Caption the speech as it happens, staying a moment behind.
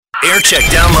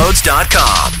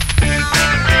aircheckdownloads.com.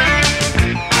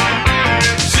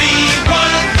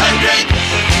 Z100.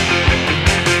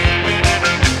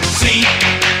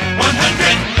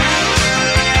 Z100.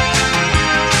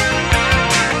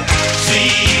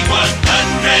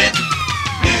 Z100.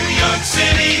 New York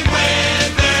City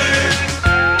weather.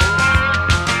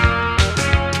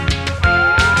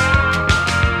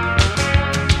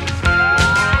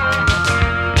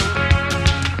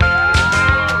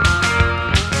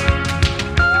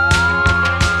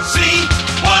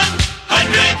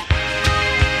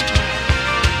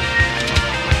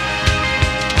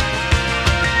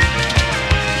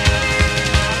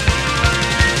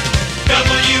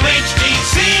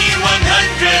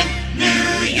 WHTZ100,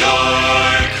 New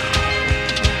York.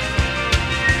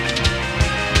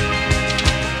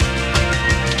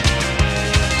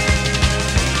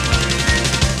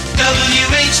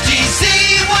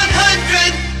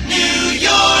 WHTZ100, New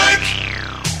York.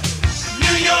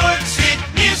 New York's hit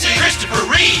music. Christopher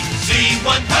Reed,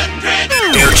 Z100.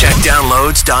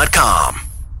 aircheckdownloads.com.